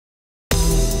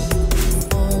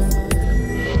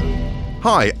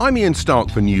Hi, I'm Ian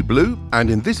Stark for NewBlue, and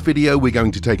in this video we're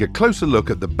going to take a closer look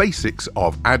at the basics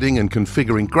of adding and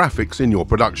configuring graphics in your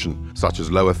production, such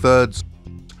as lower thirds,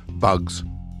 bugs,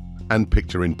 and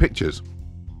picture-in-pictures.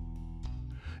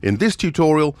 In this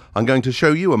tutorial, I'm going to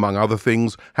show you, among other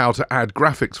things, how to add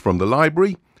graphics from the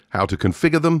library, how to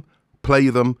configure them, play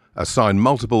them, assign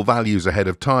multiple values ahead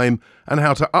of time, and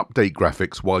how to update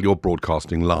graphics while you're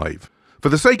broadcasting live. For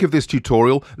the sake of this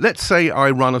tutorial, let's say I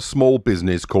run a small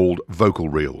business called Vocal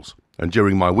Reels, and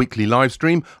during my weekly live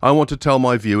stream, I want to tell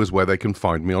my viewers where they can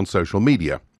find me on social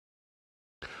media.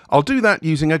 I'll do that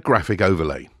using a graphic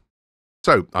overlay.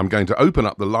 So I'm going to open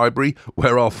up the library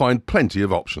where I'll find plenty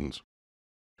of options.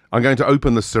 I'm going to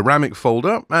open the ceramic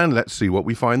folder and let's see what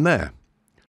we find there.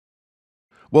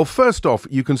 Well, first off,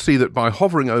 you can see that by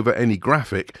hovering over any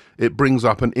graphic, it brings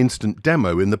up an instant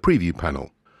demo in the preview panel.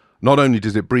 Not only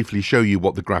does it briefly show you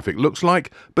what the graphic looks like,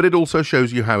 but it also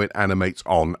shows you how it animates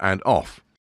on and off.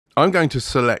 I'm going to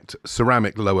select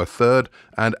ceramic lower third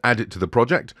and add it to the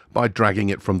project by dragging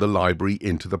it from the library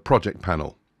into the project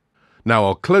panel. Now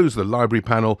I'll close the library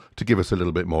panel to give us a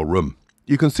little bit more room.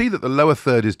 You can see that the lower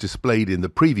third is displayed in the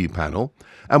preview panel,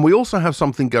 and we also have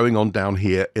something going on down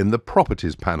here in the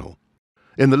properties panel.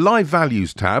 In the Live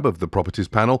Values tab of the Properties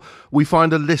panel, we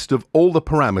find a list of all the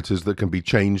parameters that can be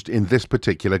changed in this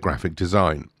particular graphic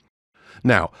design.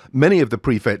 Now, many of the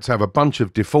presets have a bunch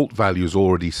of default values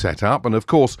already set up, and of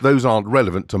course, those aren't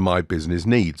relevant to my business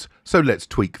needs, so let's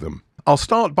tweak them. I'll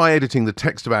start by editing the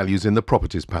text values in the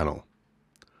Properties panel.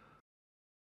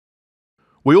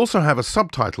 We also have a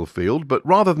subtitle field, but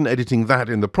rather than editing that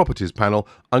in the Properties panel,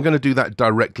 I'm going to do that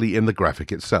directly in the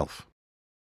graphic itself.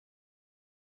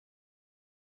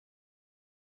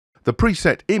 The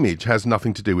preset image has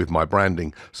nothing to do with my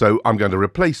branding, so I'm going to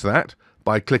replace that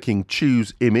by clicking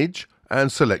Choose Image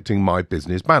and selecting my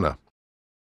business banner.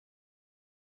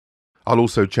 I'll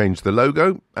also change the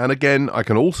logo, and again I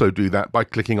can also do that by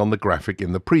clicking on the graphic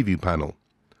in the preview panel.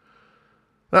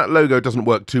 That logo doesn't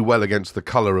work too well against the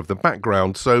colour of the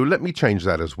background, so let me change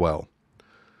that as well.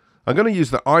 I'm going to use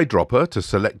the eyedropper to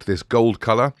select this gold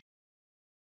colour,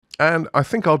 and I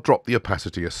think I'll drop the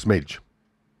opacity a smidge.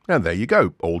 And there you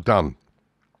go, all done.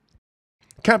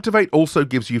 Captivate also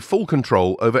gives you full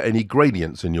control over any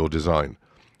gradients in your design,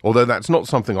 although that's not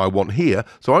something I want here,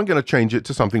 so I'm going to change it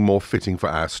to something more fitting for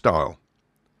our style.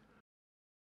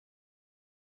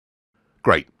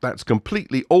 Great, that's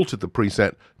completely altered the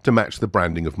preset to match the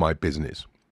branding of my business.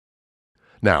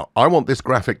 Now, I want this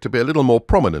graphic to be a little more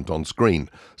prominent on screen,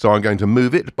 so I'm going to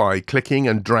move it by clicking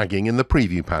and dragging in the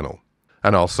preview panel,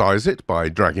 and I'll size it by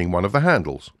dragging one of the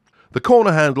handles. The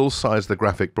corner handles size the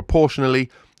graphic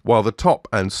proportionally, while the top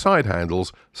and side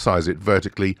handles size it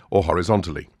vertically or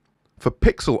horizontally. For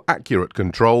pixel accurate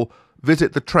control,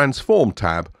 visit the Transform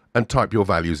tab and type your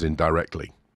values in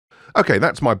directly. Okay,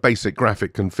 that's my basic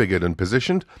graphic configured and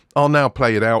positioned. I'll now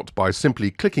play it out by simply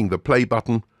clicking the play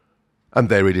button, and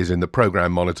there it is in the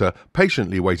program monitor,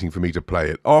 patiently waiting for me to play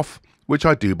it off, which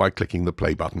I do by clicking the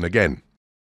play button again.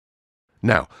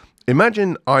 Now,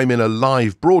 imagine I'm in a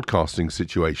live broadcasting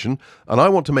situation and I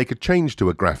want to make a change to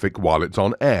a graphic while it's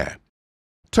on air.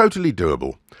 Totally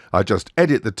doable. I just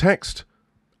edit the text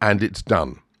and it's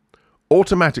done,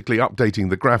 automatically updating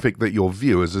the graphic that your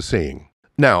viewers are seeing.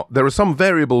 Now, there are some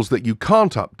variables that you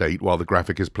can't update while the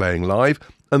graphic is playing live,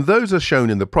 and those are shown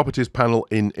in the Properties panel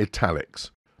in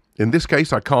italics. In this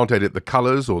case, I can't edit the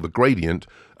colors or the gradient,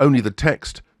 only the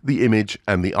text, the image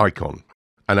and the icon.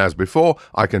 And as before,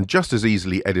 I can just as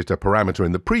easily edit a parameter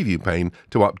in the preview pane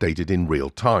to update it in real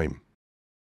time.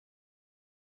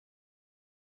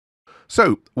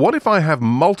 So, what if I have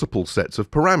multiple sets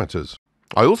of parameters?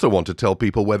 I also want to tell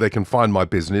people where they can find my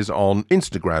business on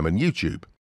Instagram and YouTube.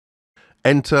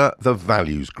 Enter the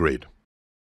values grid.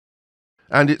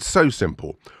 And it's so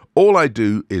simple. All I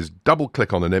do is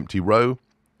double-click on an empty row,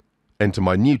 enter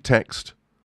my new text,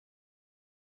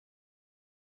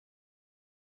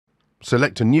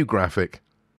 select a new graphic,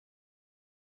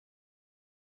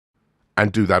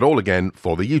 and do that all again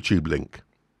for the YouTube link.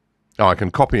 Now I can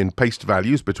copy and paste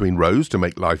values between rows to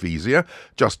make life easier.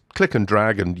 Just click and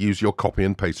drag and use your copy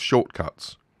and paste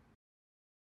shortcuts.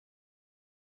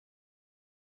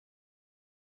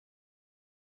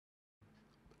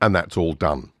 And that's all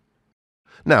done.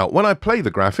 Now, when I play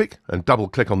the graphic and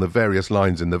double-click on the various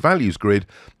lines in the values grid,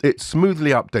 it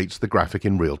smoothly updates the graphic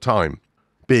in real time.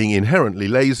 Being inherently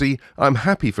lazy, I'm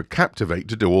happy for Captivate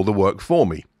to do all the work for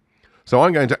me. So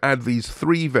I'm going to add these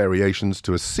 3 variations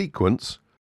to a sequence.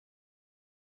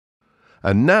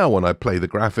 And now when I play the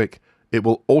graphic, it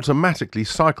will automatically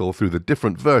cycle through the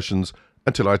different versions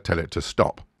until I tell it to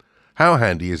stop. How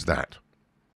handy is that?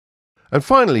 And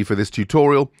finally, for this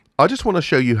tutorial, I just want to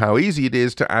show you how easy it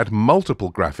is to add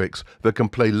multiple graphics that can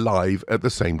play live at the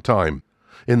same time.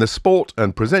 In the Sport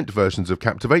and Present versions of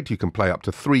Captivate, you can play up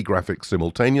to 3 graphics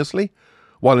simultaneously,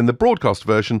 while in the broadcast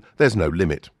version, there's no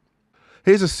limit.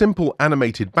 Here's a simple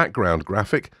animated background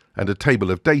graphic and a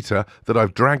table of data that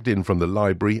I've dragged in from the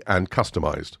library and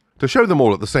customized. To show them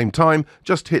all at the same time,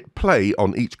 just hit play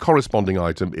on each corresponding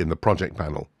item in the project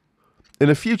panel. In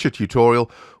a future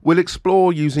tutorial, we'll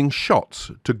explore using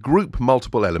shots to group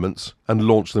multiple elements and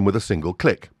launch them with a single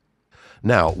click.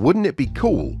 Now, wouldn't it be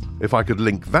cool if I could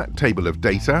link that table of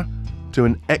data to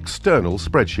an external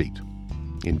spreadsheet?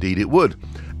 Indeed it would.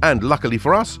 And luckily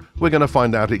for us, we're going to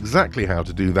find out exactly how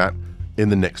to do that in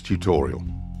the next tutorial.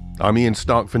 I'm Ian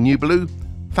Stark for NewBlue.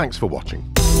 Thanks for watching.